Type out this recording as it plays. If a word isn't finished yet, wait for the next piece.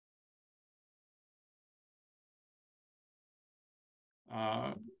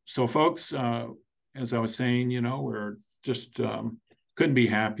So folks, as I was saying, we're just couldn't be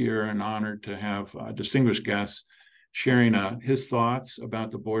happier and honored to have distinguished guests sharing his thoughts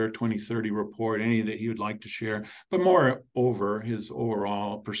about the Boyer 2030 report, any that he would like to share, but moreover, his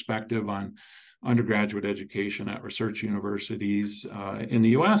overall perspective on undergraduate education at research universities in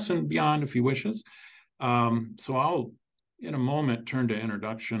the U.S. and beyond, if he wishes. So I'll, in a moment, turn to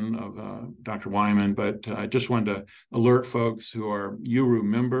introduction of Dr. Wieman, but I just wanted to alert folks who are URU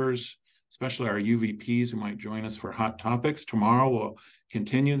members, especially our UVPs who might join us for Hot Topics. Tomorrow we'll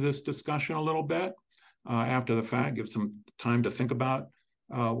continue this discussion a little bit after the fact, give some time to think about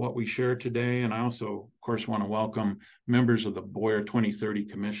what we shared today. And I also, of course, want to welcome members of the Boyer 2030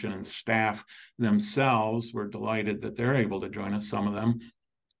 Commission and staff themselves. We're delighted that they're able to join us, some of them,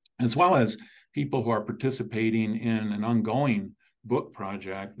 as well as people who are participating in an ongoing book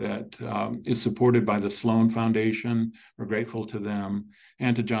project that is supported by the Sloan Foundation. We're grateful to them,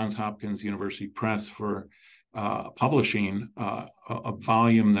 and to Johns Hopkins University Press for publishing a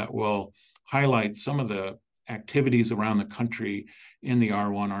volume that will highlight some of the activities around the country in the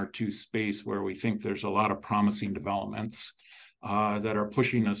R1, R2 space, where we think there's a lot of promising developments that are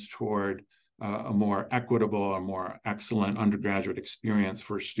pushing us toward a more equitable, a more excellent undergraduate experience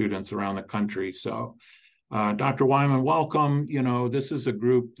for students around the country. So Dr. Wieman, welcome. This is a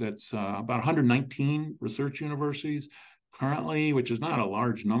group that's about 119 research universities currently, which is not a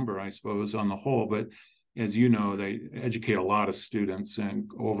large number, I suppose, on the whole, but as you know, they educate a lot of students,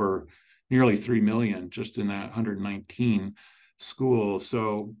 and over nearly 3 million just in that 119 schools.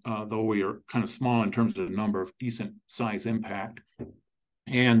 So though we are kind of small in terms of the number, of decent size impact,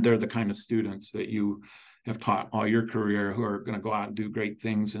 and they're the kind of students that you have taught all your career who are going to go out and do great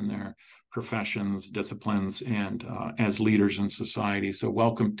things in their professions, disciplines, and as leaders in society. So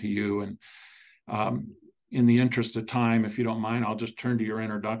welcome to you. And in the interest of time, if you don't mind, I'll just turn to your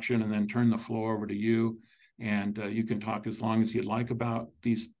introduction and then turn the floor over to you. And you can talk as long as you'd like about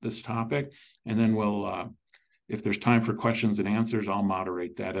this topic. And then we'll, if there's time for questions and answers, I'll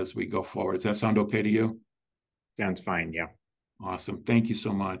moderate that as we go forward. Does that sound okay to you? Sounds fine, yeah. Awesome. Thank you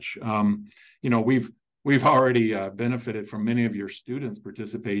so much. We've already benefited from many of your students'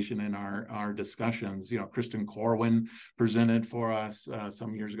 participation in our discussions. Kristen Corwin presented for us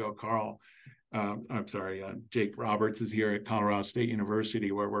some years ago. Jake Roberts is here at Colorado State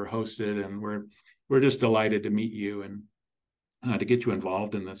University, where we're hosted, and we're just delighted to meet you and to get you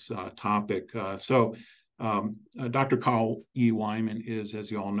involved in this topic. So Dr. Carl E. Wieman is,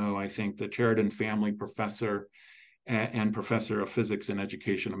 as you all know, I think, the Cheriton Family Professor and Professor of Physics and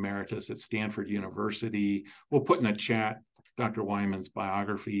Education Emeritus at Stanford University. We'll put in the chat Dr. Wieman's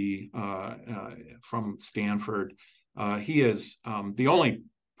biography from Stanford. He is the only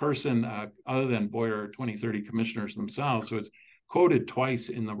person other than Boyer 2030 commissioners themselves who is quoted twice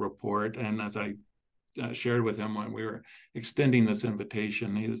in the report. And as I shared with him when we were extending this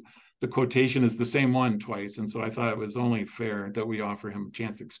invitation, the quotation is the same one twice. And so I thought it was only fair that we offer him a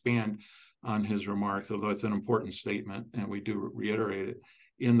chance to expand on his remarks, although it's an important statement, and we do reiterate it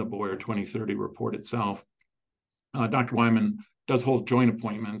in the Boyer 2030 report itself. Dr. Wieman does hold joint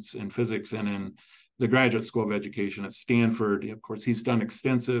appointments in physics and in the Graduate School of Education at Stanford. Of course, he's done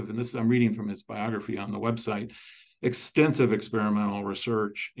extensive, and this I'm reading from his biography on the website, extensive experimental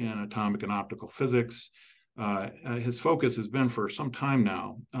research in atomic and optical physics. His focus has been for some time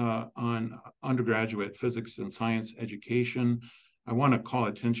now on undergraduate physics and science education. I want to call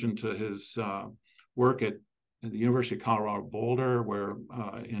attention to his work at the University of Colorado Boulder, where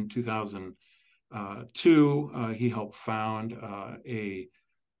in 2002, he helped found a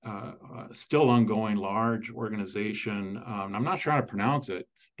still ongoing large organization. I'm not sure how to pronounce it,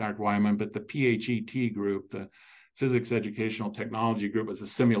 Dr. Wieman, but the PHET group, the Physics Educational Technology Group, with the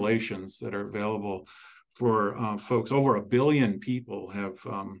simulations that are available for folks. Over 1 billion people have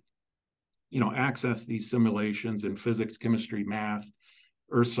access these simulations in physics, chemistry, math,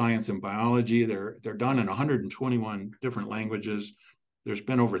 earth science, and biology. They're done in 121 different languages. There's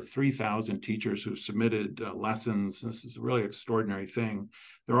been over 3,000 teachers who've submitted lessons. This is a really extraordinary thing.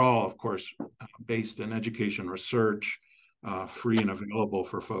 They're all, of course, based in education research, free and available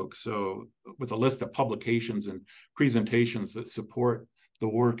for folks. So with a list of publications and presentations that support the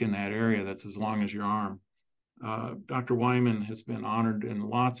work in that area, that's as long as your arm. Dr. Wieman has been honored in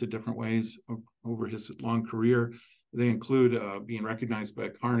lots of different ways over his long career. They include being recognized by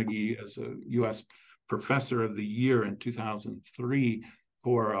Carnegie as a U.S. Professor of the Year in 2003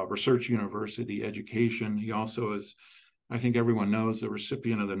 for research university education. He also is, I think everyone knows, the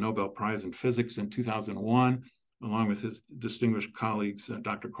recipient of the Nobel Prize in Physics in 2001, along with his distinguished colleagues,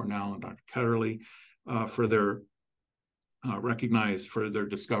 Dr. Cornell and Dr. Ketterly, for their recognized for their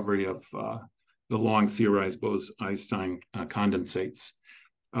discovery of the long theorized Bose-Einstein condensates.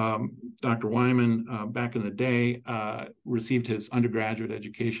 Dr. Wieman, back in the day, received his undergraduate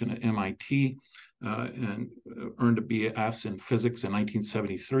education at MIT and earned a BS in physics in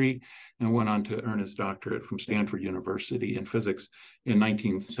 1973 and went on to earn his doctorate from Stanford University in physics in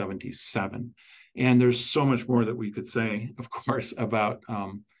 1977. And there's so much more that we could say, of course, about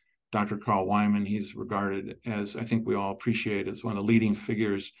Dr. Carl Wieman. He's regarded as, I think we all appreciate, as one of the leading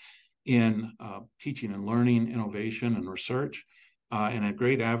figures in teaching and learning, innovation and research, and a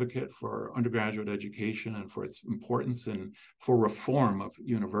great advocate for undergraduate education and for its importance and for reform of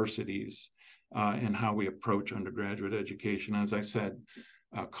universities and how we approach undergraduate education. As I said,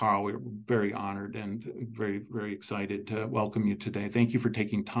 Carl, we're very honored and very, very excited to welcome you today. Thank you for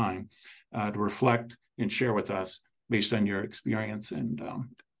taking time to reflect and share with us based on your experience and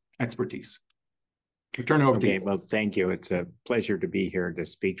expertise. I turn it over to you. Well, thank you. It's a pleasure to be here to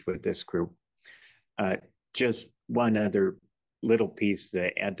speak with this group. Just one other little piece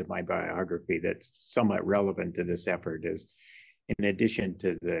to add to my biography that's somewhat relevant to this effort is, in addition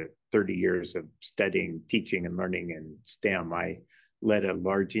to the 30 years of studying, teaching, and learning in STEM, I led a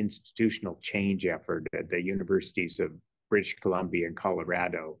large institutional change effort at the universities of British Columbia and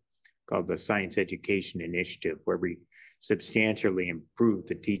Colorado called the Science Education Initiative, where we substantially improved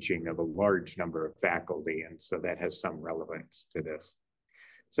the teaching of a large number of faculty. And so that has some relevance to this.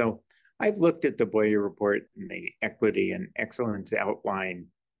 So I've looked at the Boyer report and the equity and excellence outline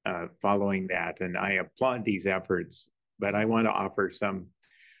following that, and I applaud these efforts, but I want to offer some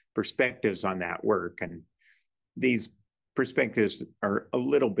perspectives on that work. And these perspectives are a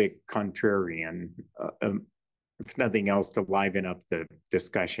little bit contrarian, if nothing else, to liven up the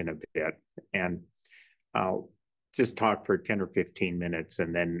discussion a bit. And I'll just talk for 10 or 15 minutes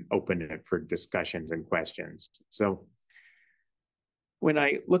and then open it for discussions and questions. So when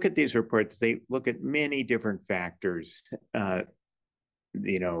I look at these reports, they look at many different factors, 11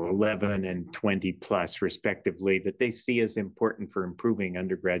 and 20 plus respectively, that they see as important for improving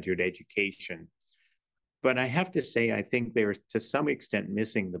undergraduate education. But I have to say, I think they're to some extent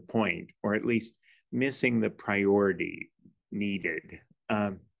missing the point, or at least missing the priority needed.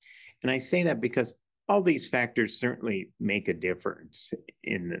 And I say that because all these factors certainly make a difference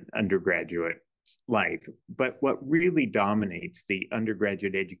in undergraduate life, but what really dominates the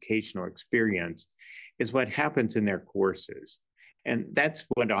undergraduate educational experience is what happens in their courses. And that's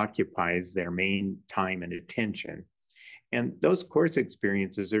what occupies their main time and attention. And those course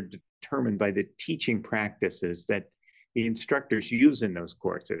experiences are determined by the teaching practices that the instructors use in those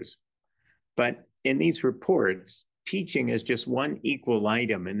courses. But in these reports, teaching is just one equal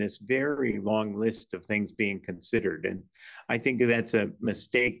item in this very long list of things being considered. And I think that's a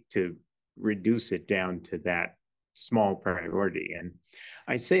mistake to reduce it down to that small priority. And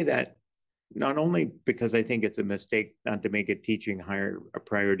I say that not only because I think it's a mistake not to make a teaching higher a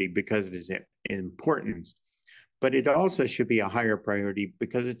priority because it is importance, but it also should be a higher priority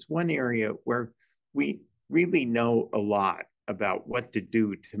because it's one area where we really know a lot about what to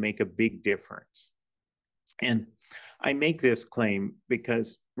do to make a big difference. And I make this claim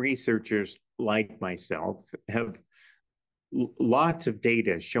because researchers like myself have lots of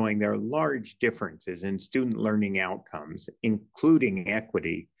data showing there are large differences in student learning outcomes, including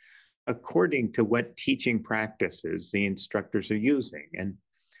equity, according to what teaching practices the instructors are using. And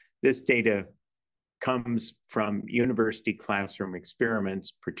this data comes from university classroom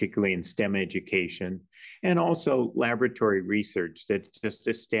experiments, particularly in STEM education, and also laboratory research that's just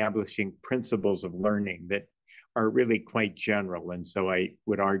establishing principles of learning that are really quite general. And so I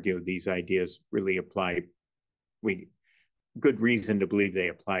would argue these ideas really apply, good reason to believe they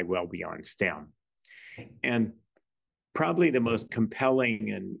apply well beyond STEM. And probably the most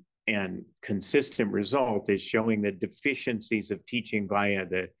compelling and consistent result is showing the deficiencies of teaching via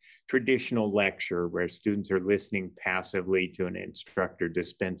the traditional lecture, where students are listening passively to an instructor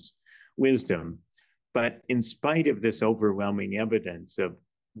dispense wisdom. But in spite of this overwhelming evidence of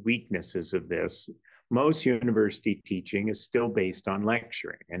weaknesses of this, most university teaching is still based on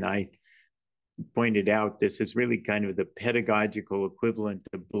lecturing. And I pointed out this is really kind of the pedagogical equivalent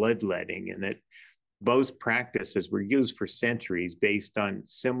of bloodletting, in that both practices were used for centuries based on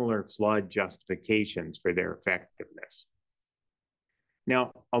similar flawed justifications for their effectiveness.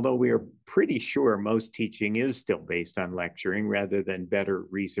 Now, although we are pretty sure most teaching is still based on lecturing rather than better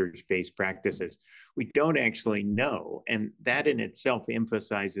research-based practices, we don't actually know. And that in itself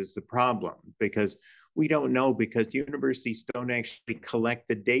emphasizes the problem, because we don't know because universities don't actually collect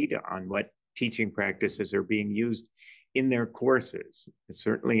the data on what teaching practices are being used in their courses.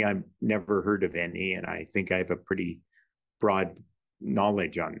 Certainly, I've never heard of any, and I think I have a pretty broad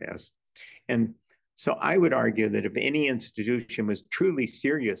knowledge on this. And so I would argue that if any institution was truly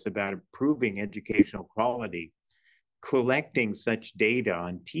serious about improving educational quality, collecting such data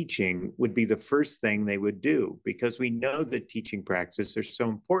on teaching would be the first thing they would do, because we know that teaching practices are so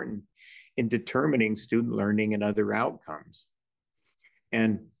important in determining student learning and other outcomes.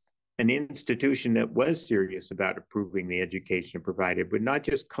 And an institution that was serious about improving the education provided would not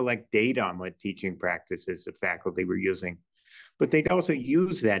just collect data on what teaching practices the faculty were using, but they'd also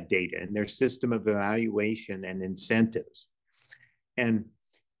use that data in their system of evaluation and incentives. And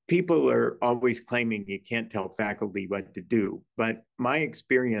people are always claiming you can't tell faculty what to do, but my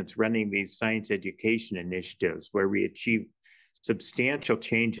experience running these science education initiatives where we achieve substantial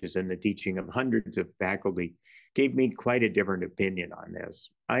changes in the teaching of hundreds of faculty gave me quite a different opinion on this.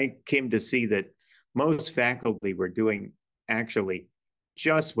 I came to see that most faculty were doing actually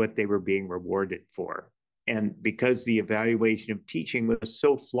just what they were being rewarded for. And because the evaluation of teaching was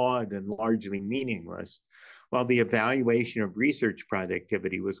so flawed and largely meaningless, while the evaluation of research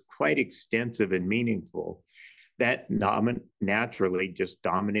productivity was quite extensive and meaningful, that naturally just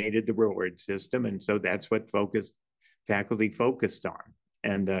dominated the reward system. And so that's what faculty focused on.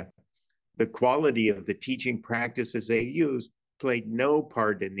 And the quality of the teaching practices they used played no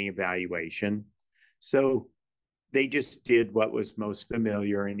part in the evaluation. So they just did what was most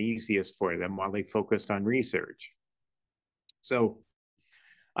familiar and easiest for them while they focused on research. So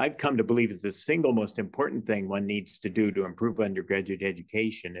I've come to believe that the single most important thing one needs to do to improve undergraduate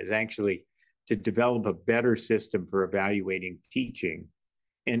education is actually to develop a better system for evaluating teaching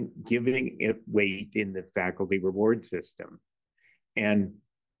and giving it weight in the faculty reward system. And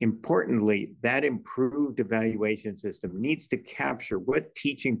importantly, that improved evaluation system needs to capture what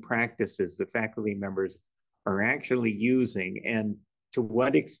teaching practices the faculty members are actually using and to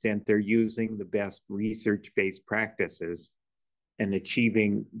what extent they're using the best research-based practices and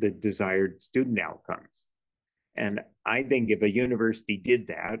achieving the desired student outcomes. And I think if a university did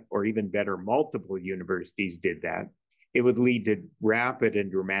that, or even better, multiple universities did that, it would lead to rapid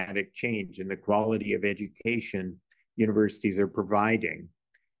and dramatic change in the quality of education universities are providing.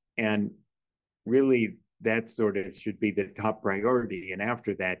 And really, that sort of should be the top priority. And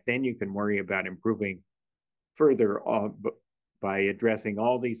after that, then you can worry about improving further by addressing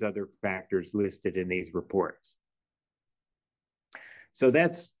all these other factors listed in these reports. So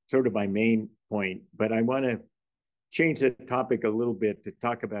that's sort of my main point, but I want to change the topic a little bit to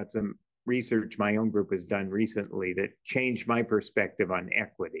talk about some research my own group has done recently that changed my perspective on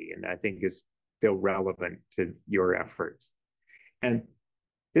equity, and I think is still relevant to your efforts. And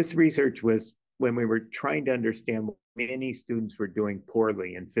this research was when we were trying to understand what many students were doing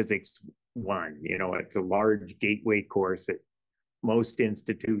poorly in Physics 1. You know, it's a large gateway course at most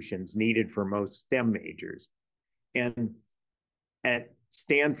institutions, needed for most STEM majors. And at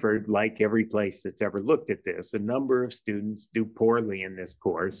Stanford, like every place that's ever looked at this, a number of students do poorly in this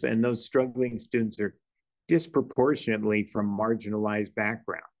course, and those struggling students are disproportionately from marginalized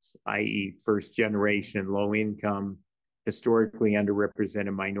backgrounds, i.e. first generation, low income, historically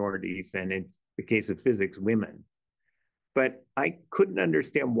underrepresented minorities, and in the case of physics, women. But I couldn't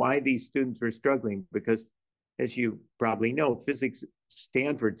understand why these students were struggling because, as you probably know, physics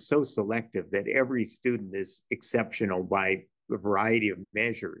Stanford's so selective that every student is exceptional by a variety of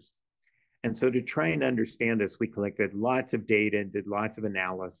measures. And so to try and understand this, we collected lots of data and did lots of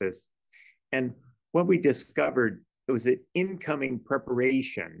analysis. And what we discovered was that incoming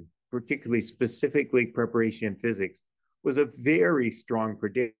preparation, particularly specifically preparation in physics, was a very strong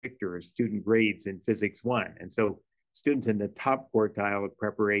predictor of student grades in Physics 1. And so students in the top quartile of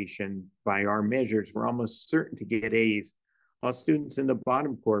preparation by our measures were almost certain to get A's, while students in the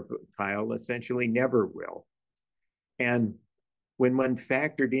bottom quartile essentially never will. And when one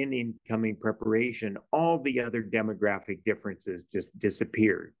factored in incoming preparation, all the other demographic differences just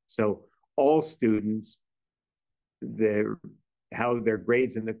disappeared. So all students, how their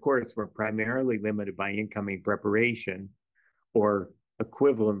grades in the course were primarily limited by incoming preparation, or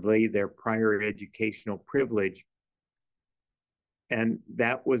equivalently, their prior educational privilege. And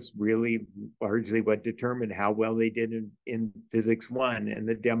that was really largely what determined how well they did in Physics 1. And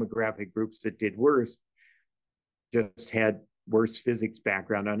the demographic groups that did worse just had worse physics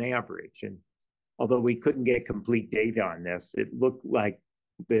background on average. And although we couldn't get complete data on this, it looked like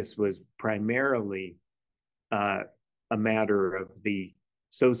this was primarily a matter of the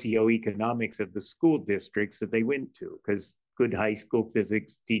socioeconomics of the school districts that they went to, because good high school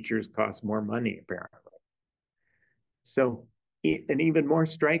physics teachers cost more money, apparently. So an even more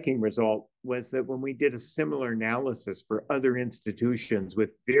striking result was that when we did a similar analysis for other institutions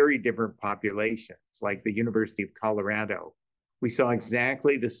with very different populations, like the University of Colorado, we saw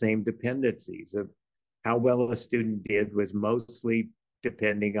exactly the same dependencies of how well a student did was mostly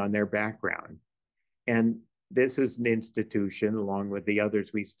depending on their background. And this is an institution, along with the others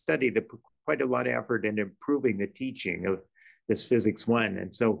we studied, that put quite a lot of effort in improving the teaching of this Physics 1.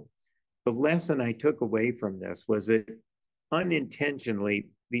 And so the lesson I took away from this was that unintentionally,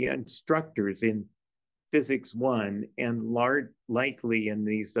 the instructors in Physics 1 and likely in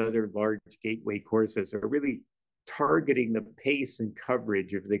these other large gateway courses are really targeting the pace and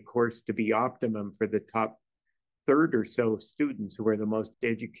coverage of the course to be optimum for the top third or so students who are the most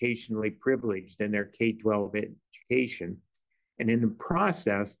educationally privileged in their K-12 education. And in the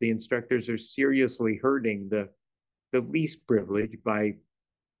process, the instructors are seriously hurting the least privileged by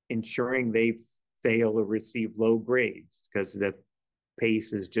ensuring they fail or receive low grades because the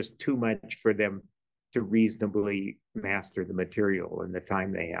pace is just too much for them to reasonably master the material in the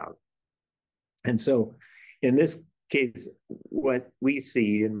time they have. And so in this case, what we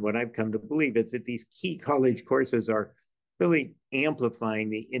see and what I've come to believe is that these key college courses are really amplifying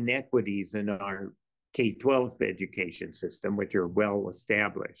the inequities in our K-12 education system, which are well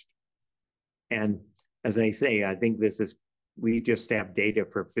established. And as I say, I think this is, we just have data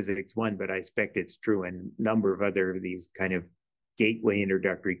for Physics 1, but I expect it's true in a number of other of these kind of gateway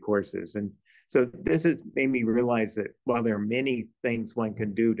introductory courses. And so this has made me realize that while there are many things one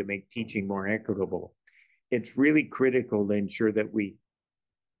can do to make teaching more equitable, it's really critical to ensure that we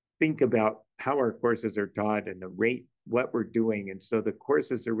think about how our courses are taught and the rate, what we're doing. And so the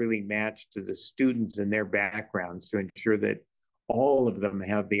courses are really matched to the students and their backgrounds to ensure that all of them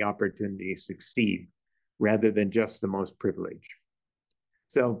have the opportunity to succeed rather than just the most privileged.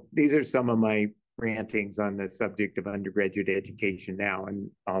 So these are some of my rantings on the subject of undergraduate education now, and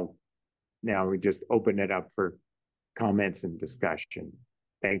I'll now just open it up for comments and discussion.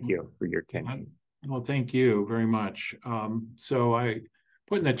 Thank you for your attention. Well, thank you very much. So I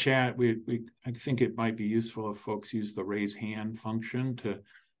put in the chat, I think it might be useful if folks use the raise hand function to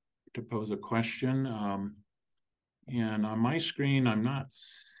pose a question. And on my screen, I'm not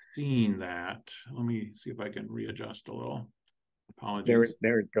seeing that. Let me see if I can readjust a little. Apologies.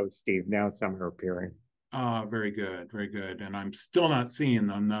 There it goes, Steve. Now some are appearing. Very good, very good. And I'm still not seeing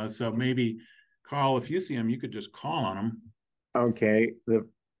them though. So maybe, Carl, if you see them, you could just call on them. Okay. The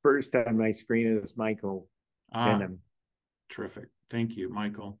first on my screen is Michael Benham. Terrific. Thank you,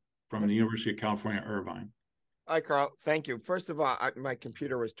 Michael, from the University of California, Irvine. Hi, Carl. Thank you. First of all, my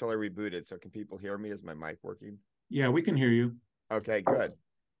computer was totally rebooted. So can people hear me? Is my mic working? Yeah, we can hear you. Okay, good.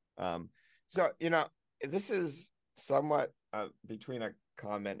 So, this is somewhat between a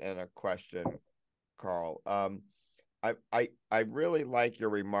comment and a question, Carl. I really like your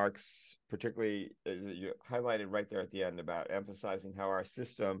remarks, particularly you highlighted right there at the end about emphasizing how our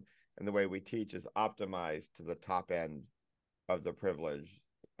system and the way we teach is optimized to the top end of the privileged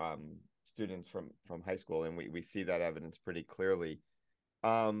students from high school, and we see that evidence pretty clearly.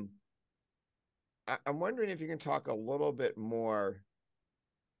 I'm wondering if you can talk a little bit more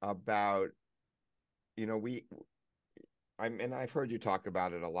about, and I've heard you talk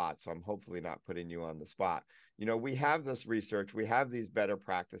about it a lot, so I'm hopefully not putting you on the spot. We have this research, we have these better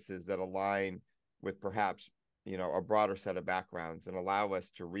practices that align with perhaps, a broader set of backgrounds and allow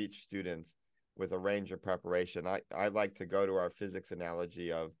us to reach students with a range of preparation. I like to go to our physics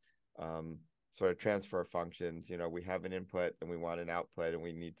analogy of sort of transfer functions. We have an input and we want an output, and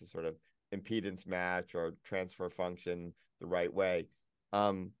we need to sort of impedance match or transfer function the right way.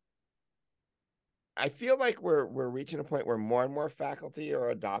 I feel like we're reaching a point where more and more faculty are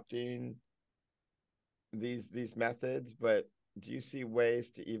adopting these methods, but do you see ways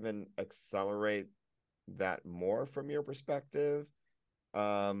to even accelerate that more from your perspective,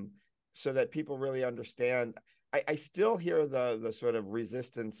 so that people really understand? I still hear the sort of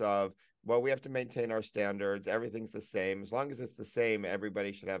resistance of, well, we have to maintain our standards. Everything's the same. As long as it's the same,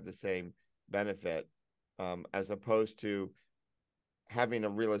 everybody should have the same benefit, as opposed to having a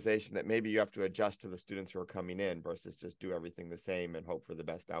realization that maybe you have to adjust to the students who are coming in versus just do everything the same and hope for the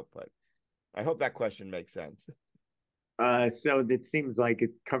best output. I hope that question makes sense. So it seems like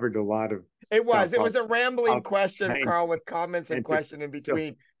it covered a lot of It was a rambling question, Carl, with comments and question in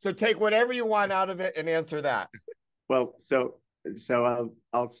between. So take whatever you want out of it and answer that. Well, so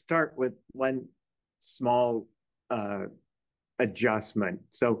I'll start with one small adjustment.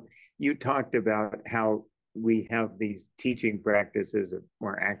 So you talked about how we have these teaching practices of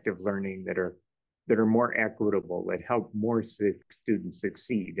more active learning that are more equitable, that help more students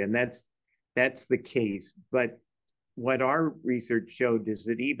succeed, and that's the case. But what our research showed is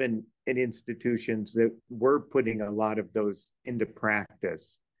that even in institutions that were putting a lot of those into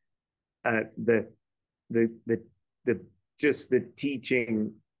practice, uh, the the the the just the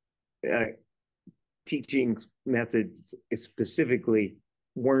uh, teaching methods specifically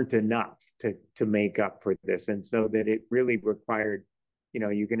weren't enough to make up for this, and so that it really required,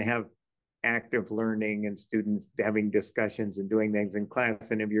 you can have active learning and students having discussions and doing things in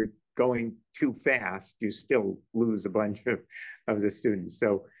class, and if you're going too fast, you still lose a bunch of the students.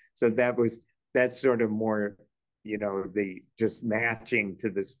 So that's sort of more, the just matching to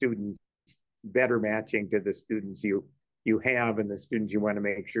the students, better matching to the students you have and the students you want to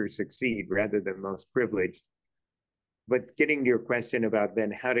make sure succeed rather than most privileged. But getting to your question about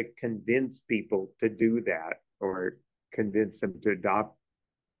then how to convince people to do that or convince them to adopt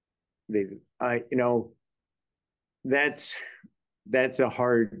these, that's a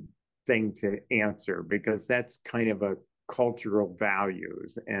hard thing to answer because that's kind of a cultural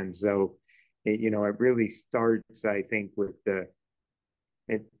values. And so, it really starts, I think, with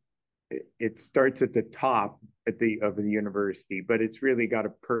it, it starts at the top of the university, but it's really got to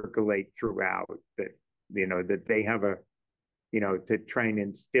percolate throughout that, that they have to try and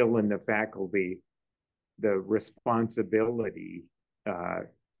instill in the faculty the responsibility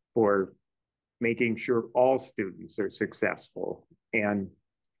for making sure all students are successful. And,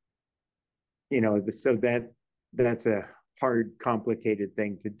 so that's a hard, complicated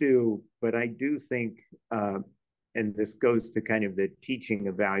thing to do. But I do think, and this goes to kind of the teaching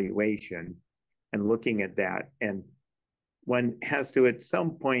evaluation and looking at that. And one has to, at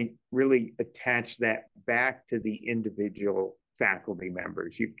some point, really attach that back to the individual faculty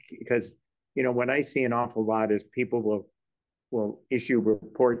members. Because, what I see an awful lot is people will issue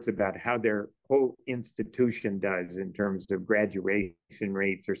reports about how their whole institution does in terms of graduation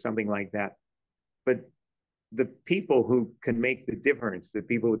rates or something like that. But the people who can make the difference, the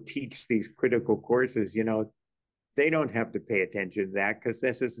people who teach these critical courses, they don't have to pay attention to that because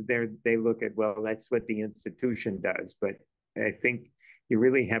they look at, well, that's what the institution does. But I think you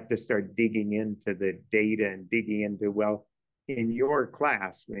really have to start digging into the data and digging into, well, in your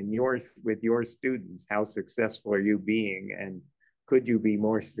class, with your students, how successful are you being, and could you be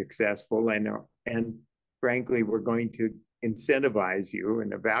more successful? And frankly, we're going to incentivize you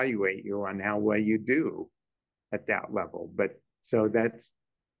and evaluate you on how well you do at that level. But so that's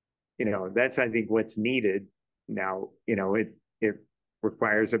I think what's needed now. It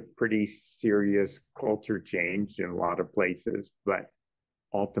requires a pretty serious culture change in a lot of places, but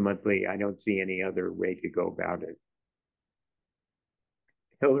ultimately, I don't see any other way to go about it.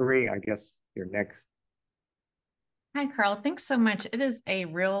 Hillary, I guess you're next. Hi, Carl. Thanks so much. It is a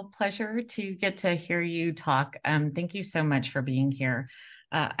real pleasure to get to hear you talk. Thank you so much for being here.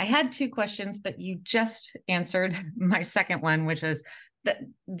 I had two questions, but you just answered my second one, which was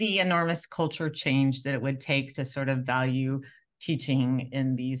the enormous culture change that it would take to sort of value teaching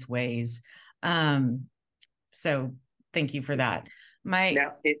in these ways. So thank you for that.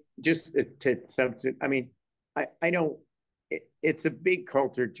 Now, just to substitute, I mean, I don't, it's a big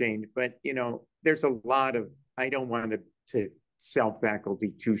culture change, but, there's a lot of, I don't want to sell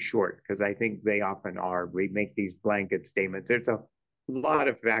faculty too short because I think they often are. We make these blanket statements. There's a lot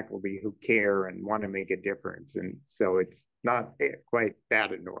of faculty who care and want to make a difference. And so it's not quite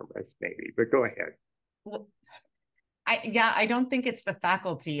that enormous, maybe, but go ahead. Well, I don't think it's the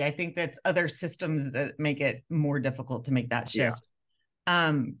faculty. I think that's other systems that make it more difficult to make that shift.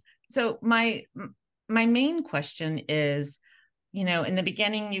 Yeah. So my main question is, in the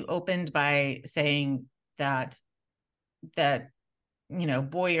beginning, you opened by saying that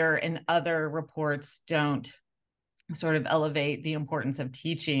Boyer and other reports don't sort of elevate the importance of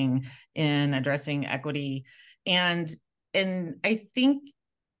teaching in addressing equity. And I think,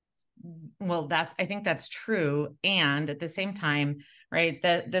 I think that's true. And at the same time, right,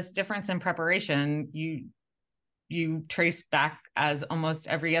 this difference in preparation, you trace back as almost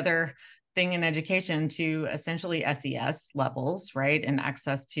every other thing in education to essentially SES levels, right, and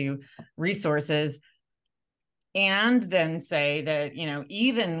access to resources. And then say that,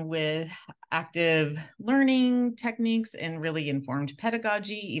 even with active learning techniques and really informed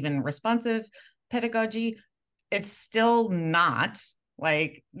pedagogy, even responsive pedagogy, it's still not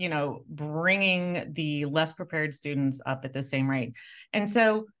like, bringing the less prepared students up at the same rate. And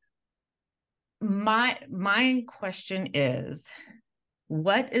so my question is,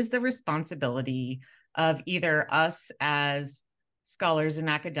 what is the responsibility of either us as scholars and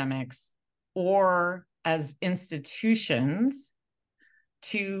academics or as institutions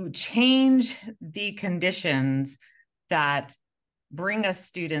to change the conditions that bring us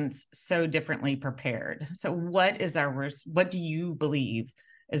students so differently prepared. So what do you believe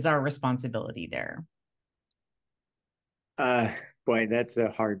is our responsibility there? Boy, that's a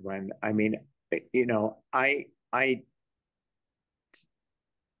hard one. I mean, you know, I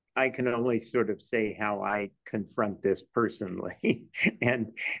can only sort of say how I confront this personally.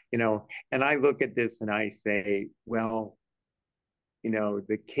 And, you know, and I look at this and I say, well, you know,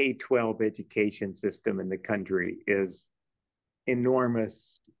 the K-12 education system in the country is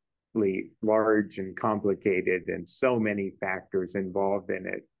enormously large and complicated and so many factors involved in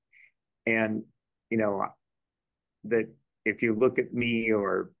it. And, you know, that if you look at me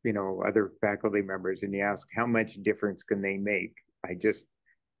or, you know, other faculty members and you ask how much difference can they make, it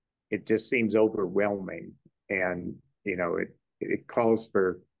just seems overwhelming. And, you know, it calls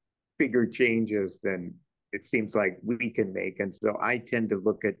for bigger changes than it seems like we can make. And so I tend to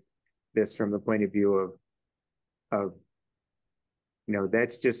look at this from the point of view of you know,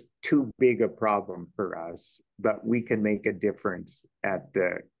 that's just too big a problem for us, but we can make a difference at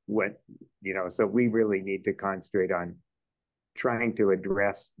what, you know, so we really need to concentrate on trying to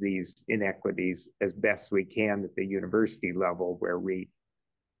address these inequities as best we can at the university level, where we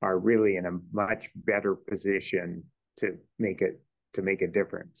are really in a much better position to make a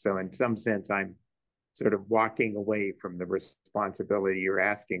difference. So in some sense, I'm sort of walking away from the responsibility you're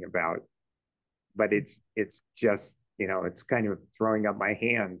asking about, but it's just, you know, it's kind of throwing up my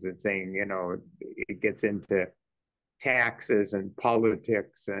hands and saying, you know, it gets into taxes and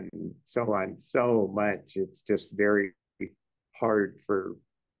politics and so on so much. It's just very hard for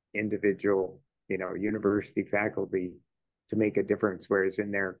individual, you know, university faculty to make a difference. Whereas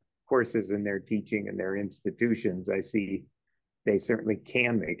in their courses and their teaching and their institutions, I see they certainly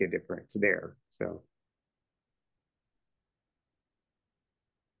can make a difference there. So.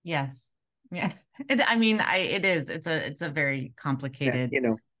 Yes. Yeah. I mean, it is. It's a very complicated. Yeah, you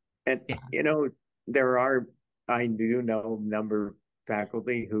know, and yeah. you know, I do know a number of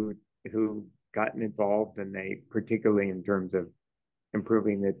faculty who gotten involved, and they, particularly in terms of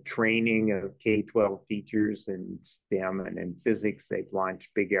improving the training of K-12 teachers in STEM and in physics, they've launched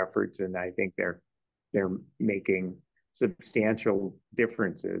big efforts, and I think they're making substantial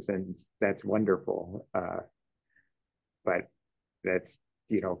differences, and that's wonderful. But that's,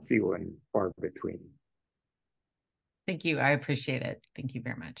 you know, few and far between. Thank you. I appreciate it. Thank you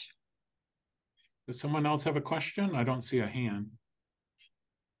very much. Does someone else have a question? I don't see a hand.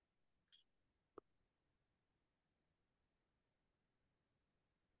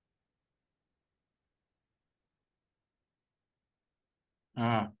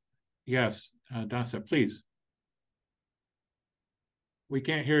 Yes, Dasa, please. We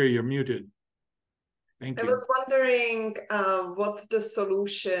can't hear you. You're muted. Thank you. I was wondering what the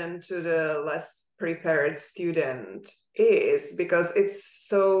solution to the less prepared student is, because it's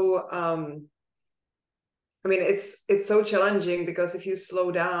so, I mean, it's so challenging, because if you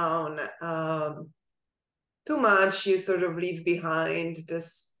slow down too much, you sort of leave behind the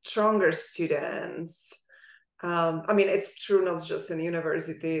stronger students. I mean, it's true not just in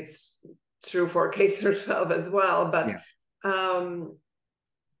university, it's true for K-12 as well, but yeah.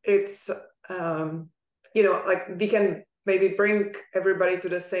 It's, you know, like we can maybe bring everybody to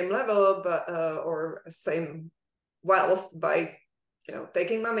the same level, but or same wealth by, you know,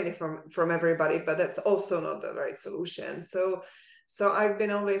 taking money from everybody, but that's also not the right solution. So I've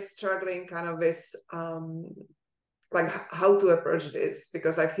been always struggling kind of with like how to approach this,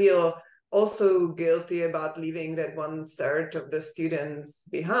 because I feel also guilty about leaving that 1/3 of the students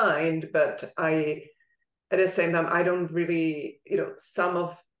behind, but at the same time, I don't really, you know, some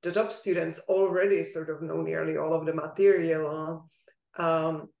of the top students already sort of know nearly all of the material.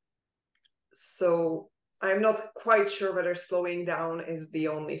 So I'm not quite sure whether slowing down is the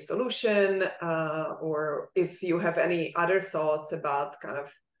only solution, or if you have any other thoughts about kind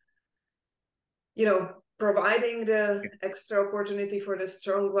of, you know, providing the extra opportunity for the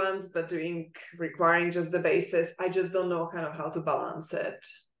strong ones, but requiring just the basis. I just don't know kind of how to balance it.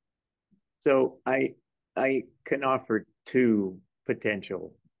 So I can offer two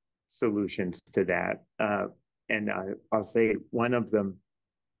potential solutions to that. And I'll say one of them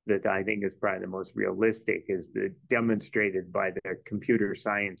that I think is probably the most realistic is demonstrated by the computer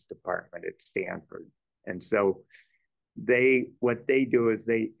science department at Stanford. And so what they do is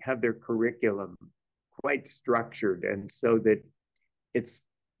they have their curriculum quite structured, and so that it's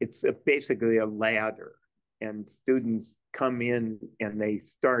basically a ladder, and students come in and they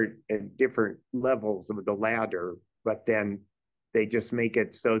start at different levels of the ladder, but then they just make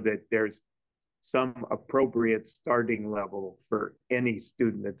it so that there's some appropriate starting level for any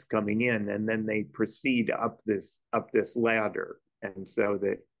student that's coming in, and then they proceed up this ladder. And so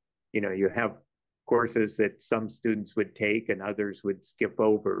that, you have courses that some students would take and others would skip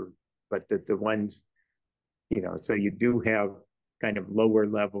over, but that the ones, so you do have kind of lower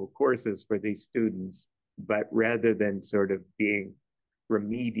level courses for these students, but rather than sort of being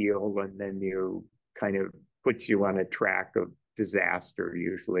remedial and then you kind of puts you on a track of disaster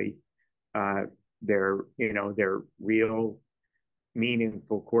usually, they're real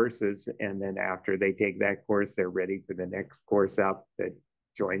meaningful courses, and then after they take that course they're ready for the next course up that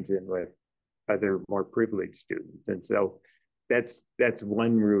joins in with other more privileged students. And so that's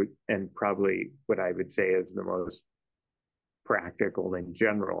one route, and probably what I would say is the most practical in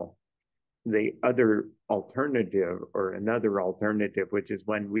general. The other alternative, or another alternative, which is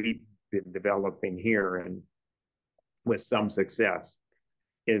one we've been developing here and with some success,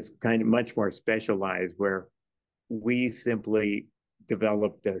 is kind of much more specialized, where we simply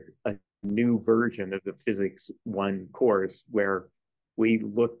developed a new version of the Physics 1 course where we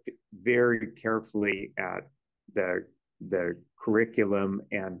looked very carefully at the curriculum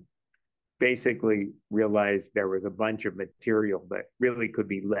and basically realized there was a bunch of material that really could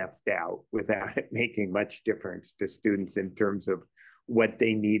be left out without it making much difference to students in terms of what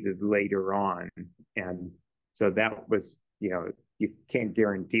they needed later on. And so that was, you can't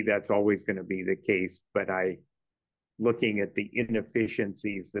guarantee that's always going to be the case, but looking at the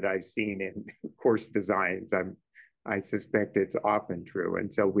inefficiencies that I've seen in course designs, I suspect it's often true.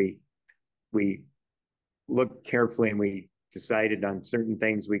 And so we looked carefully and we decided on certain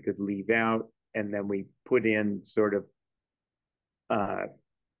things we could leave out, and then we put in sort of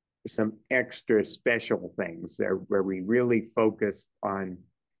some extra special things there where we really focused on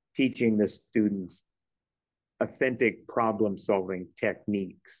teaching the students authentic problem-solving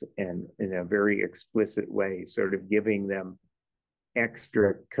techniques, and in a very explicit way, sort of giving them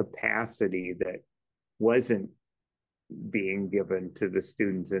extra capacity that wasn't being given to the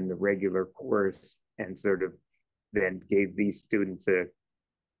students in the regular course, and sort of then gave these students a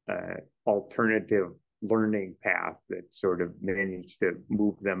alternative learning path that sort of managed to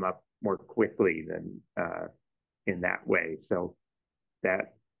move them up more quickly than in that way. So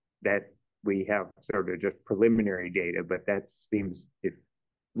that we have sort of just preliminary data, but it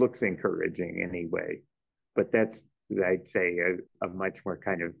looks encouraging anyway. But that's, I'd say, a much more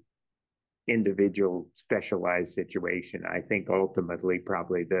kind of individual specialized situation. I think ultimately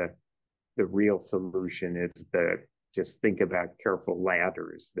probably the real solution is just think about careful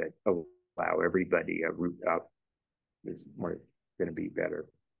ladders that allow everybody a route up is more going to be better.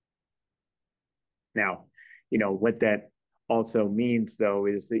 Now, what that also means, though,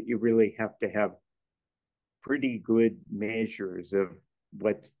 is that you really have to have pretty good measures of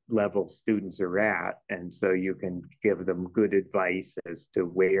what level students are at, and so you can give them good advice as to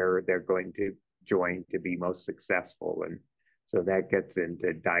where they're going to join to be most successful. And so that gets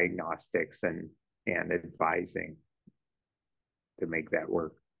into diagnostics and advising to make that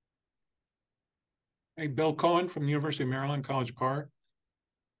work. Hey, Bill Cohen from the University of Maryland, College Park.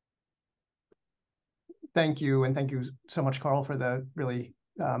 Thank you, and thank you so much, Carl, for the really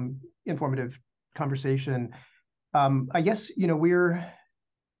informative conversation. I guess, we're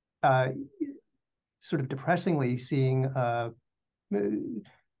sort of depressingly seeing a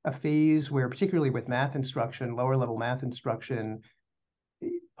phase where, particularly with math instruction, lower level math instruction,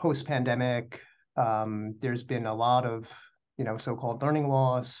 post-pandemic, there's been a lot of, so-called learning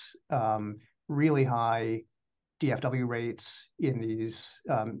loss, really high DFW rates in these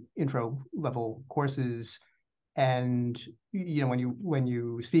intro level courses. And, when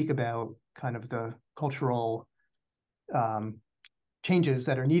you speak about kind of the cultural changes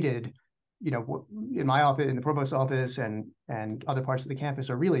that are needed, in my office, in the provost's office, and other parts of the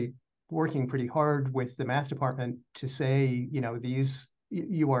campus are really working pretty hard with the math department to say,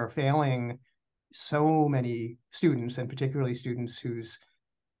 you are failing so many students, and particularly students whose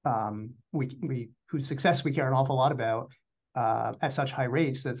success we care an awful lot about, at such high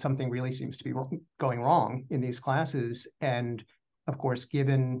rates that something really seems to be going wrong in these classes. And of course,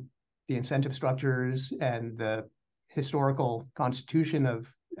 given the incentive structures and the historical constitution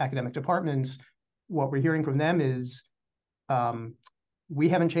of academic departments, what we're hearing from them is, we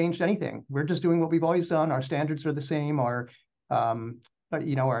haven't changed anything. We're just doing what we've always done. Our standards are the same. Our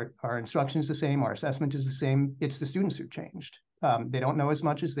instruction is the same. Our assessment is the same. It's the students who've changed. They don't know as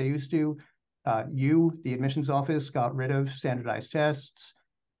much as they used to. The admissions office, got rid of standardized tests.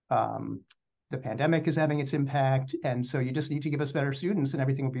 The pandemic is having its impact. And so you just need to give us better students and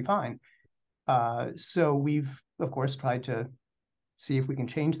everything will be fine. So we've, of course, tried to see if we can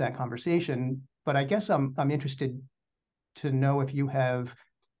change that conversation. But I guess I'm interested to know if you have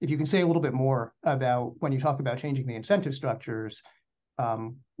if you can say a little bit more about when you talk about changing the incentive structures,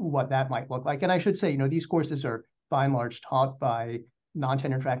 what that might look like. And I should say, these courses are by and large taught by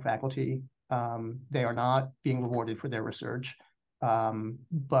non-tenure track faculty. They are not being rewarded for their research.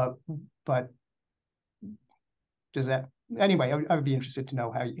 But does that, anyway, I would be interested to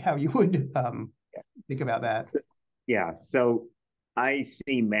know how you would think about that. Yeah, so I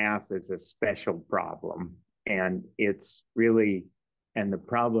see math as a special problem, and it's really, and the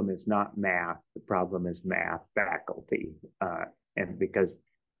problem is not math, the problem is math faculty. And because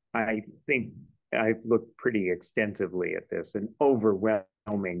I think I've looked pretty extensively at this, and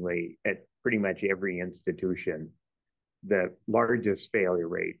overwhelmingly at pretty much every institution, the largest failure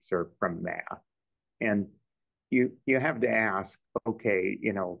rates are from math. And you have to ask, okay,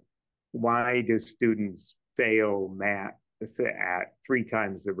 why do students fail math at 3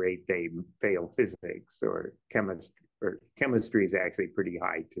 times the rate they fail physics or chemistry? Or chemistry is actually pretty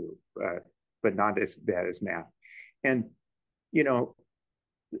high too, but not as bad as math. And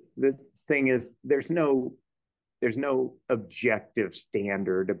the thing is, there's no objective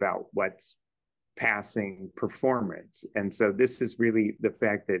standard about what's passing performance. And so this is really the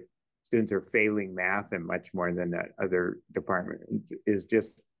fact that students are failing math and much more than that other department is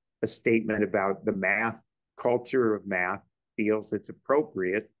just a statement about the math culture of math feels it's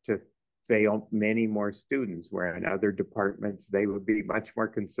appropriate to fail many more students, where in other departments they would be much more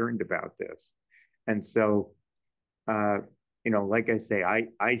concerned about this. And so like I say,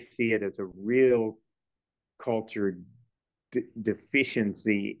 I see it as a real culture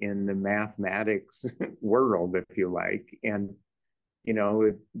deficiency in the mathematics world, if you like. And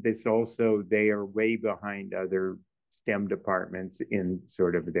this also, they are way behind other STEM departments in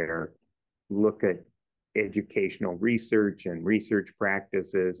sort of their look at educational research and research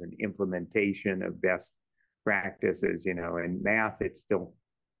practices and implementation of best practices. In math, it's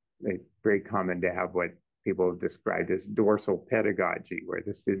very common to have what people have described as dorsal pedagogy, where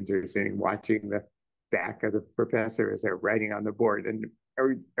the students are sitting watching the back of the professor as they're writing on the board. And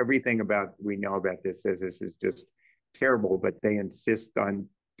everything we know about this says this is just terrible, but they insist on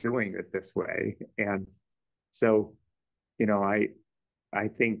doing it this way. And so, I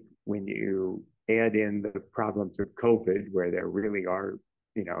think when you add in the problems of COVID, where there really are,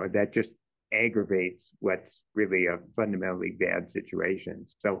 that just aggravates what's really a fundamentally bad situation.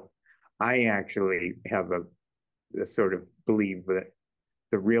 So I actually have a sort of believe that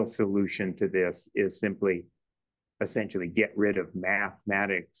the real solution to this is simply essentially get rid of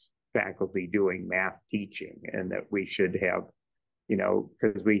mathematics faculty doing math teaching, and that we should have,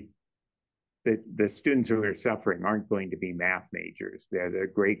 because the students who are suffering aren't going to be math majors. They're the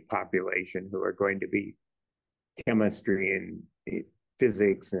great population who are going to be chemistry and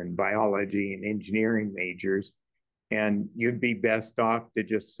physics and biology and engineering majors. And you'd be best off to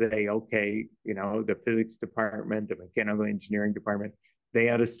just say, okay, the physics department, the mechanical engineering department, they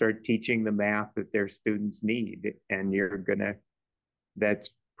ought to start teaching the math that their students need. And that's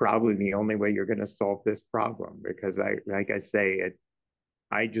probably the only way you're gonna solve this problem, because I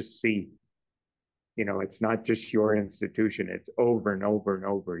just see, it's not just your institution, it's over and over and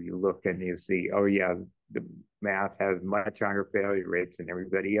over. You look and you see, oh yeah, the math has much higher failure rates than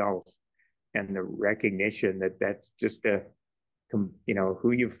everybody else. And the recognition that that's just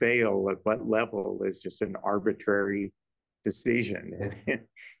who you fail at what level is just an arbitrary decision.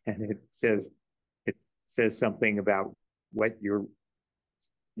 And it says something about what your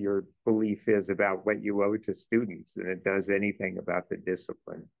belief is about what you owe to students than it does anything about the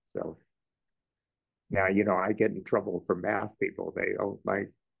discipline. So now, I get in trouble for math people. They don't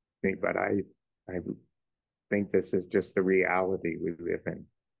like me, but I think this is just the reality we live in.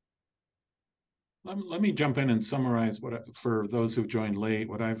 Let me jump in and summarize for those who've joined late,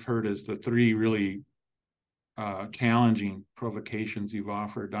 what I've heard is the 3 really challenging provocations you've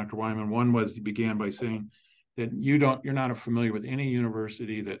offered, Dr. Wieman. One was you began by saying that you're not familiar with any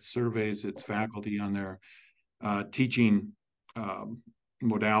university that surveys its faculty on their teaching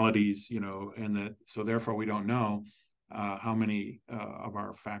modalities, and so therefore we don't know how many of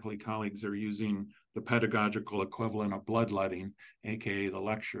our faculty colleagues are using the pedagogical equivalent of bloodletting, aka the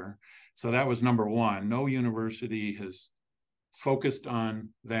lecture. So that was number one. No university has focused on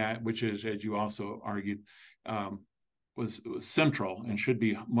that, which is, as you also argued, was central and should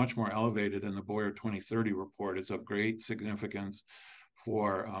be much more elevated in the Boyer 2030 report. Is of great significance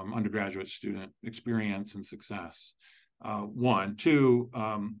for undergraduate student experience and success. 1. 2,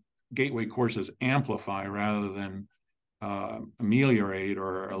 gateway courses amplify rather than ameliorate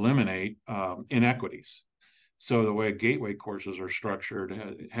or eliminate inequities. So the way gateway courses are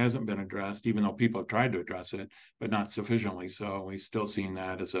structured hasn't been addressed, even though people have tried to address it, but not sufficiently. So we've still seen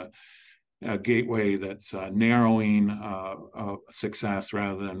that as a gateway that's narrowing success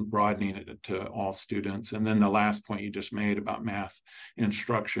rather than broadening it to all students. And then the last point you just made about math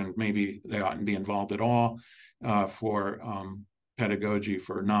instruction, maybe they oughtn't be involved at all for pedagogy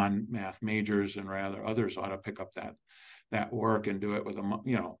for non-math majors, and rather others ought to pick up that work and do it with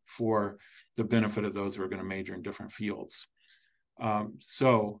for the benefit of those who are going to major in different fields.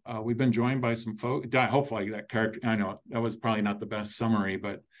 So we've been joined by some folks. Hopefully that character, I know that was probably not the best summary,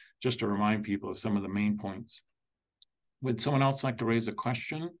 but just to remind people of some of the main points. Would someone else like to raise a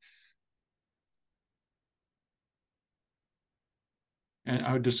question? And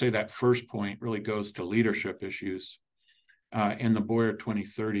I would just say that first point really goes to leadership issues. And the Boyer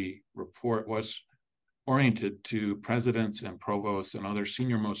 2030 report was oriented to presidents and provosts and other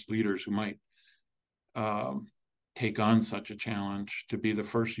senior-most leaders who might take on such a challenge to be the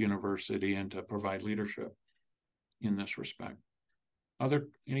first university and to provide leadership in this respect.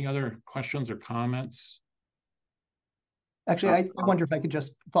 Any other questions or comments? Actually, I wonder if I could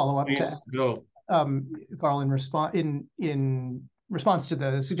just follow up to Bill. Carl, in response to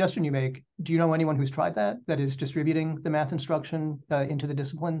the suggestion you make. Do you know anyone who's tried that is distributing the math instruction into the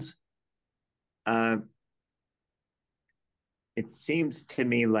disciplines? It seems to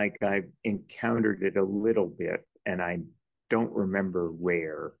me like I've encountered it a little bit, and I don't remember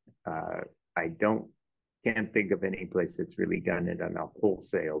where. I can't think of any place that's really done it on a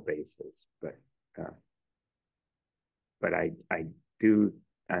wholesale basis, but I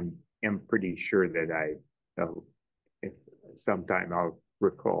am pretty sure that if sometime I'll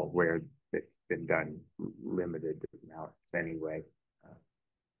recall where it's been done limited amounts anyway.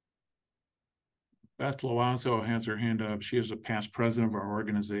 Beth Loazo has her hand up. She is a past president of our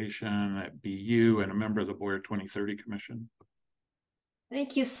organization at BU and a member of the Boyer 2030 Commission.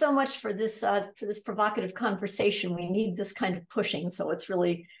 Thank you so much for this provocative conversation. We need this kind of pushing, so it's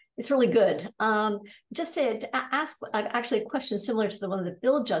really good. Just to ask actually a question similar to the one that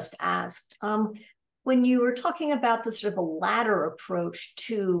Bill just asked. When you were talking about the sort of a ladder approach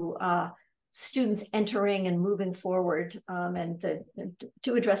to students entering and moving forward, and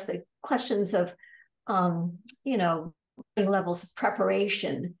to address the questions of levels of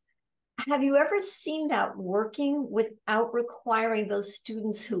preparation. Have you ever seen that working without requiring those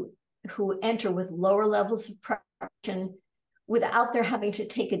students who enter with lower levels of preparation, without their having to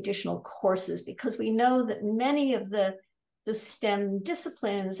take additional courses? Because we know that many of the STEM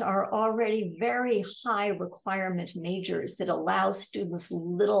disciplines are already very high requirement majors that allow students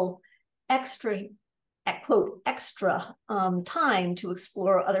little extra time to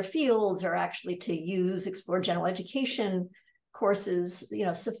explore other fields, or actually to explore general education courses,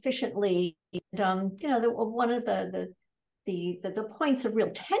 sufficiently. One of the points of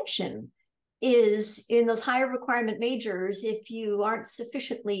real tension is in those higher requirement majors. If you aren't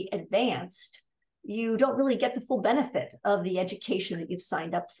sufficiently advanced, you don't really get the full benefit of the education that you've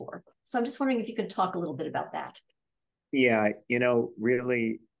signed up for. So I'm just wondering if you could talk a little bit about that. Yeah,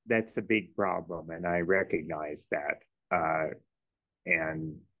 really, that's a big problem, and I recognize that.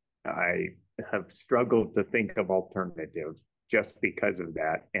 And I have struggled to think of alternatives just because of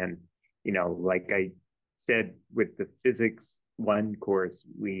that. And, like I said, with the Physics 1 course,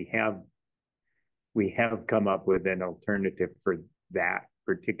 we have come up with an alternative for that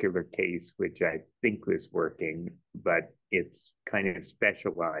particular case, which I think was working, but it's kind of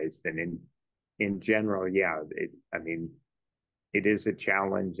specialized. And in general, yeah, it is a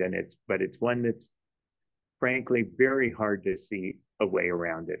challenge, but it's one that's frankly very hard to see a way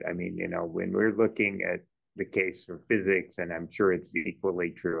around it. When we're looking at the case for physics, and I'm sure it's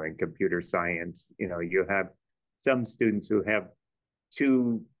equally true in computer science, you have some students who have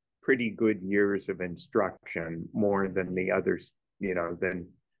 2 pretty good years of instruction more than the others,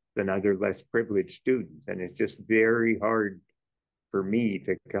 than other less privileged students. And it's just very hard for me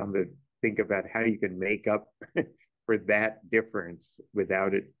to come to think about how you can make up for that difference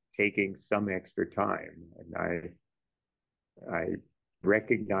without it taking some extra time. And I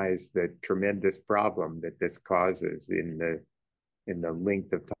recognize the tremendous problem that this causes in the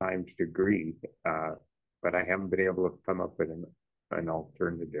length of time to degree, but I haven't been able to come up with an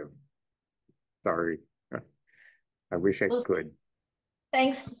alternative. Sorry. I wish I could.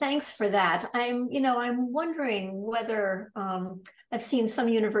 Thanks for that. I'm wondering whether I've seen some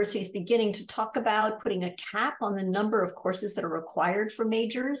universities beginning to talk about putting a cap on the number of courses that are required for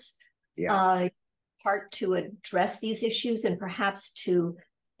majors. Yeah. Part to address these issues and perhaps to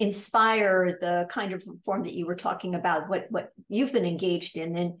inspire the kind of reform that you were talking about, what you've been engaged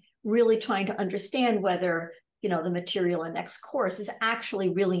in, and really trying to understand whether the material in next course is actually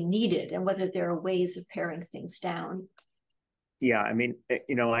really needed, and whether there are ways of paring things down. Yeah, I mean,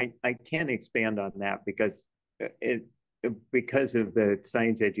 I can't expand on that because because of the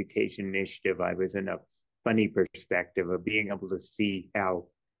science education initiative, I was in a funny perspective of being able to see how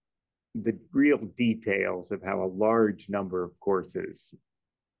the real details of how a large number of courses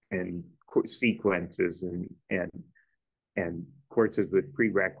and sequences and courses with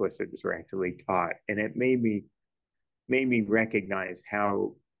prerequisites were actually taught, and it made me recognize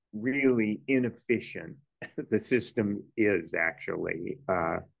how really inefficient the system is actually,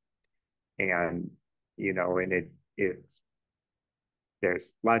 and it's there's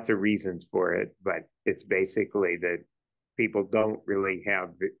lots of reasons for it, but it's basically that people don't really have.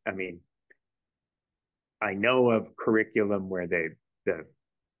 I mean, I know of curriculum where the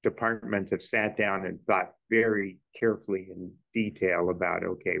departments have sat down and thought very carefully in detail about,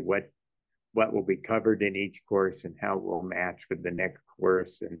 okay, what will be covered in each course and how we'll match with the next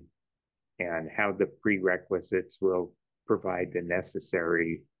course, and how the prerequisites will provide the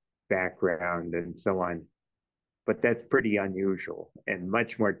necessary background and so on. But that's pretty unusual, and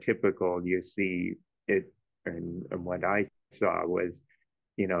much more typical. You see it, and what I saw was,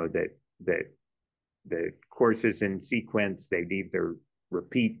 that the courses in sequence, they'd either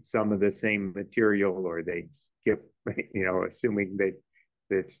repeat some of the same material or they'd skip, assuming that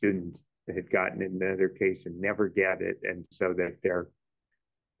the students had gotten in another case and never get it. And so that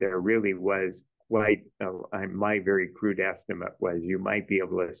there really was quite, my very crude estimate was you might be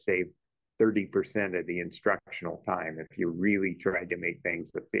able to save 30% of the instructional time if you really tried to make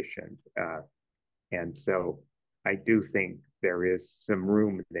things efficient. And so I do think there is some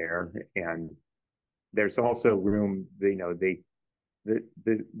room there, and there's also room, the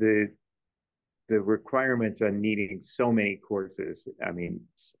requirements on needing so many courses. I mean,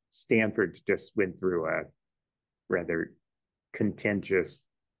 Stanford just went through a rather contentious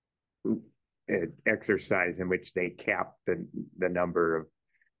exercise in which they capped the number of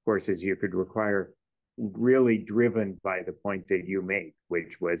courses you could require, really driven by the point that you make,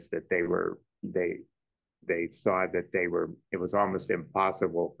 which was that they saw that it was almost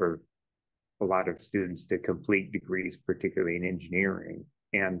impossible for a lot of students to complete degrees, particularly in engineering.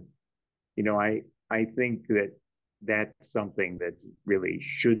 And I think that that's something that really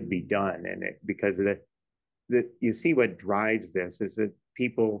should be done, and because you see what drives this is that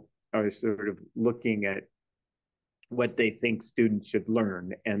people are sort of looking at what they think students should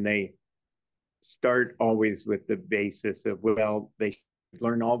learn, and they start always with the basis of, well, they should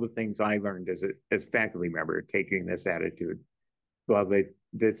learn all the things I learned as faculty member, taking this attitude. Well,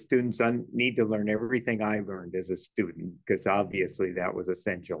 the students need to learn everything I learned as a student, because obviously that was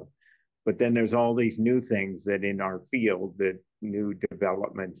essential. But then there's all these new things that in our field, that new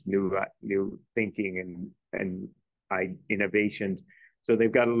developments, new thinking and innovations. So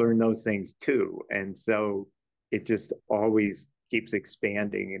they've got to learn those things too. And so it just always keeps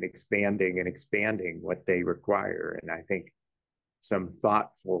expanding and expanding and expanding what they require. And I think some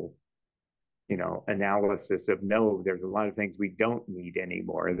thoughtful, analysis of, no, there's a lot of things we don't need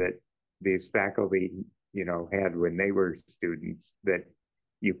anymore that these faculty, had when they were students, that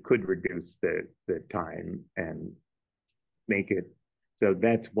you could reduce the time and make it. So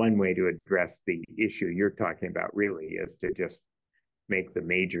that's one way to address the issue you're talking about, really, is to just make the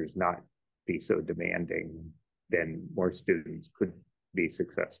majors not be so demanding. Then more students could be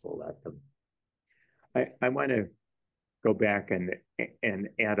successful at them. I want to go back and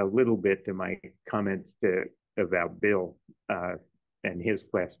add a little bit to my comments about Bill and his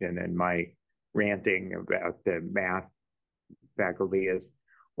question, and my ranting about the math faculty is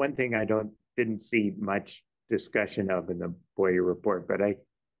one thing I didn't see much discussion of in the Boyer report, but I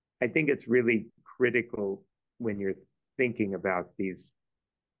think it's really critical when you're thinking about these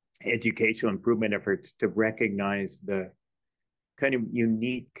educational improvement efforts to recognize the kind of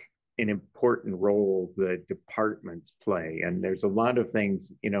unique and important role the departments play. And there's a lot of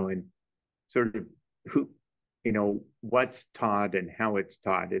things, in sort of what's taught and how it's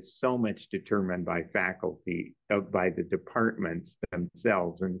taught is so much determined by faculty, by the departments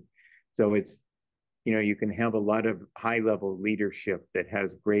themselves. And so it's, you can have a lot of high-level leadership that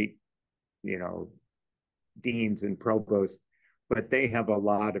has great, deans and provosts, but they have a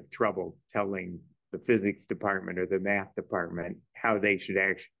lot of trouble telling the physics department or the math department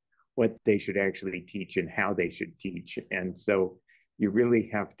what they should actually teach and how they should teach. And so you really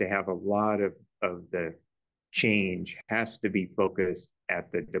have to have a lot of the change has to be focused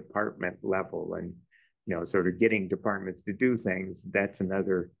at the department level, and sort of getting departments to do things, that's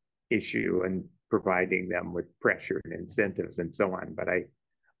another issue, and providing them with pressure and incentives and so on. But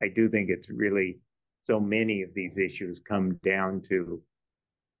I do think it's really so many of these issues come down to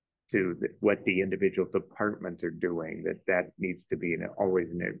what the individual departments are doing, that needs to be always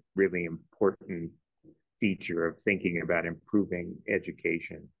a really important feature of thinking about improving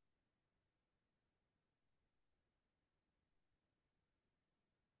education.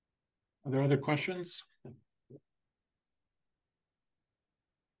 Are there other questions?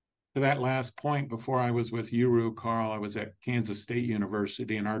 To that last point, before I was with URU, Carl, I was at Kansas State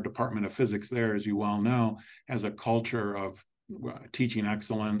University, and our Department of Physics there, as you well know, has a culture of teaching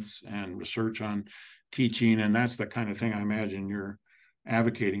excellence and research on teaching. And that's the kind of thing I imagine you're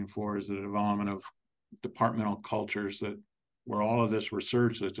advocating for, is the development of departmental cultures that where all of this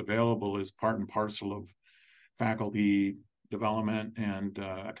research that's available is part and parcel of faculty development and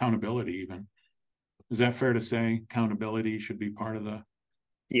accountability even. Is that fair to say? Accountability should be part of the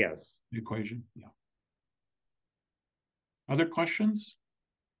Yes. equation? Yeah. Other questions?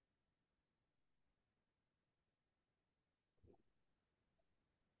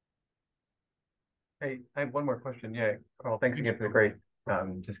 Hey, I have one more question. Yeah, Carl, thanks again for the great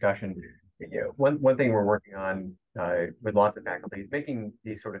discussion. Yeah, one thing we're working on with lots of faculty is making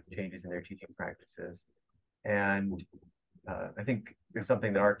these sort of changes in their teaching practices. And I think there's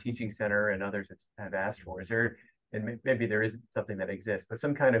something that our teaching center and others have asked for. Is there, and maybe there isn't something that exists, but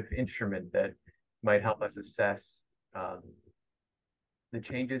some kind of instrument that might help us assess the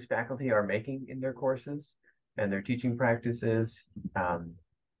changes faculty are making in their courses and their teaching practices,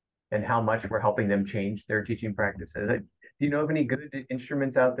 and how much we're helping them change their teaching practices. Do you know of any good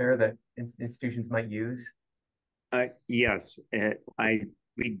instruments out there that institutions might use? Yes,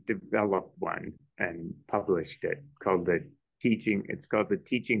 we developed one and published it called it's called the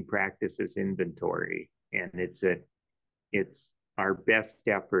Teaching Practices Inventory, and it's our best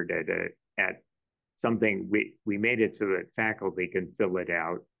effort at something. We made it so that faculty can fill it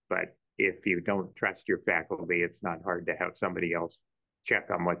out, but if you don't trust your faculty, it's not hard to have somebody else check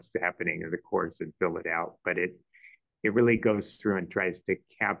on what's happening in the course and fill it out. But it really goes through and tries to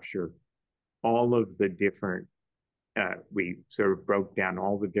capture all of the different, we sort of broke down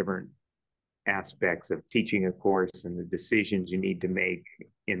all the different aspects of teaching a course and the decisions you need to make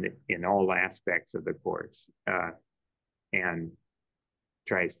in all aspects of the course, and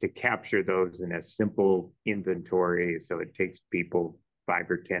tries to capture those in a simple inventory, so it takes people 5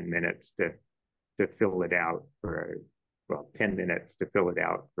 or 10 minutes to fill it out for 10 minutes to fill it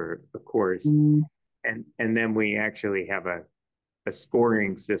out for the course. And then we actually have a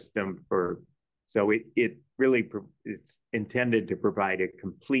scoring system so it really it's intended to provide a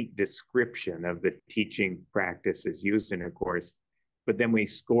complete description of the teaching practices used in a course, but then we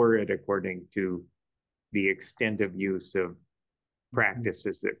score it according to the extent of use of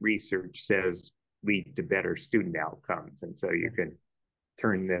practices that research says lead to better student outcomes. And so you can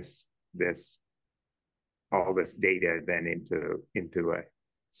turn all this data then into a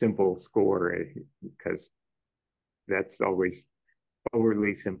simple score, because that's always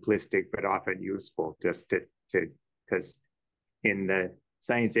overly simplistic but often useful, just because in the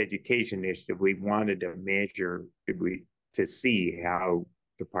science education initiative we wanted to measure to see how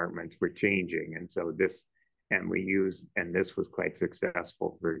departments were changing, and so this was quite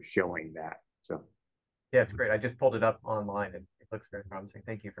successful for showing that. So yeah, it's great. I just pulled it up online and it looks very promising.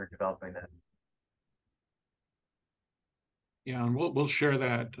 Thank you for developing that. Yeah, and we'll share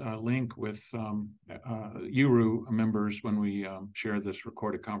that link with URU members when we share this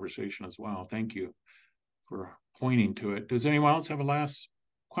recorded conversation as well. Thank you for pointing to it. Does anyone else have a last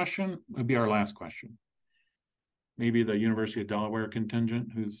question? It'll be our last question. Maybe the University of Delaware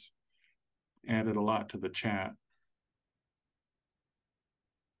contingent, who's added a lot to the chat.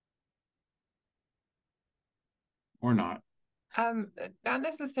 Or not. Not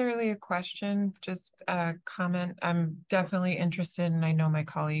necessarily a question, just a comment. I'm definitely interested, and I know my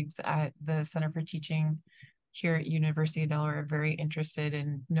colleagues at the Center for Teaching here at University of Delaware are very interested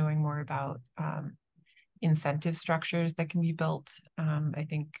in knowing more about incentive structures that can be built. I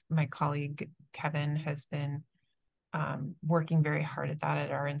think my colleague Kevin has been working very hard at that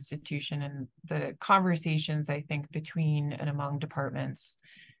at our institution, and the conversations, I think, between and among departments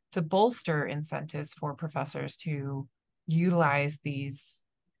to bolster incentives for professors to utilize these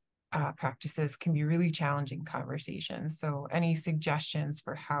practices can be really challenging conversations. So any suggestions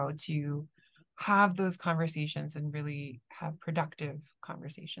for how to have those conversations and really have productive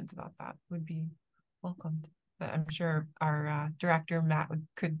conversations about that would be welcomed. But I'm sure our director, Matt,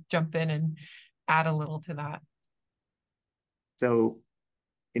 could jump in and add a little to that. So,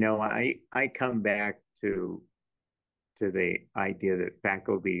 I come back to the idea that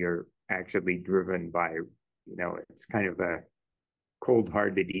faculty are actually driven by, it's kind of a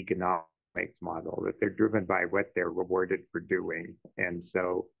cold-hearted economics model, that they're driven by what they're rewarded for doing. And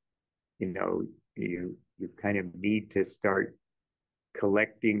so, you kind of need to start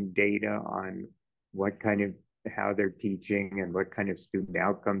collecting data on how they're teaching and what kind of student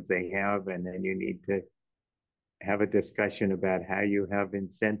outcomes they have. And then you need to have a discussion about how you have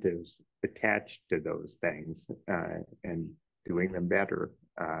incentives attached to those things and doing them better.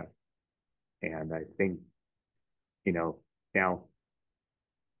 And I think, now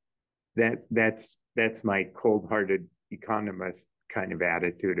that's my cold-hearted economist kind of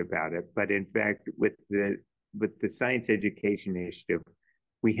attitude about it. But in fact, with the Science Education Initiative,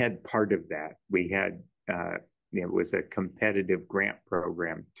 we had part of that. We had it was a competitive grant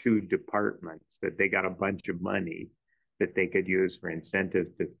program to departments that they got a bunch of money that they could use for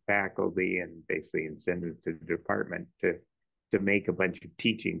incentives to faculty and basically incentives to the department to make a bunch of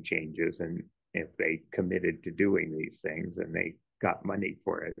teaching changes. And if they committed to doing these things, and they got money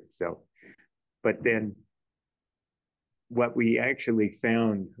for it. So, but then what we actually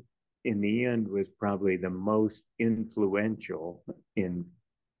found in the end was probably the most influential in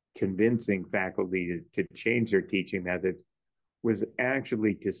convincing faculty to change their teaching methods was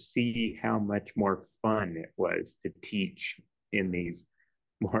actually to see how much more fun it was to teach in these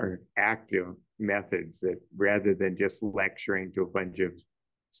more active methods, that rather than just lecturing to a bunch of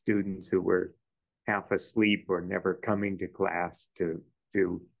students who were half asleep or never coming to class,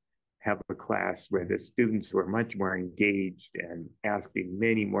 to have a class where the students were much more engaged and asking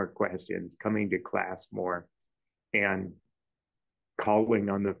many more questions, coming to class more, and calling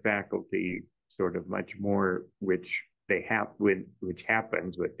on the faculty sort of much more, which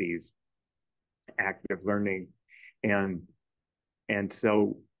happens with these active learning. And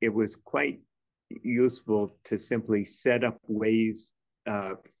so it was quite useful to simply set up ways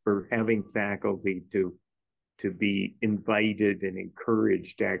for having faculty to be invited and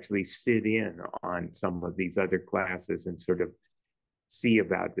encouraged to actually sit in on some of these other classes and sort of see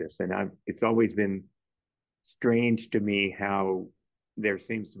about this. And it's always been strange to me how there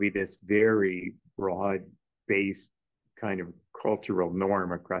seems to be this very broad-based kind of cultural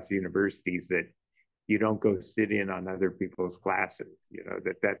norm across universities that you don't go sit in on other people's classes,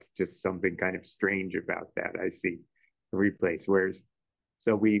 that's just something kind of strange about that. I see every place.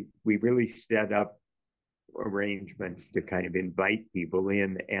 So we really set up arrangements to kind of invite people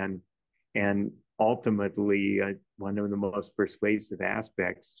in, and ultimately one of the most persuasive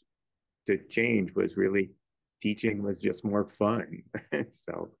aspects to change was really teaching was just more fun.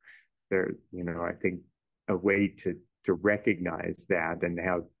 So there, I think a way to recognize that and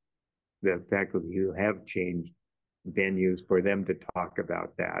have the faculty who have changed venues for them to talk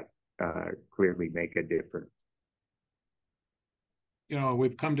about that clearly make a difference.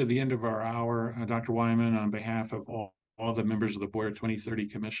 We've come to the end of our hour. Dr. Wieman, on behalf of all the members of the Boyer 2030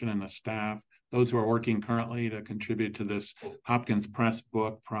 Commission and the staff, those who are working currently to contribute to this Hopkins Press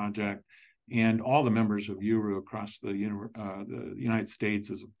book project, and all the members of URU across the United States,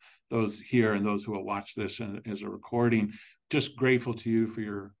 as those here and those who will watch this as a recording, just grateful to you for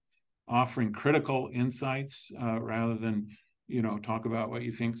your offering critical insights rather than, talk about what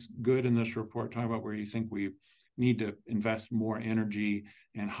you think's good in this report, talk about where you think we need to invest more energy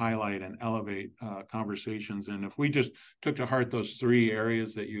and highlight and elevate conversations. And if we just took to heart those three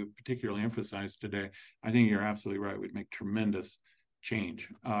areas that you particularly emphasized today, I think you're absolutely right. We'd make tremendous change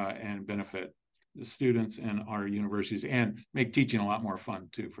and benefit the students and our universities, and make teaching a lot more fun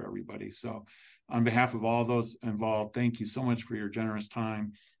too for everybody. So on behalf of all those involved, thank you so much for your generous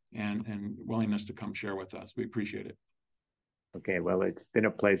time and willingness to come share with us. We appreciate it. Okay, well, it's been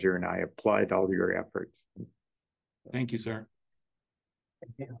a pleasure, and I applaud all your efforts. Thank you, sir.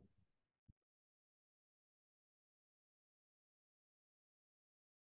 Thank you.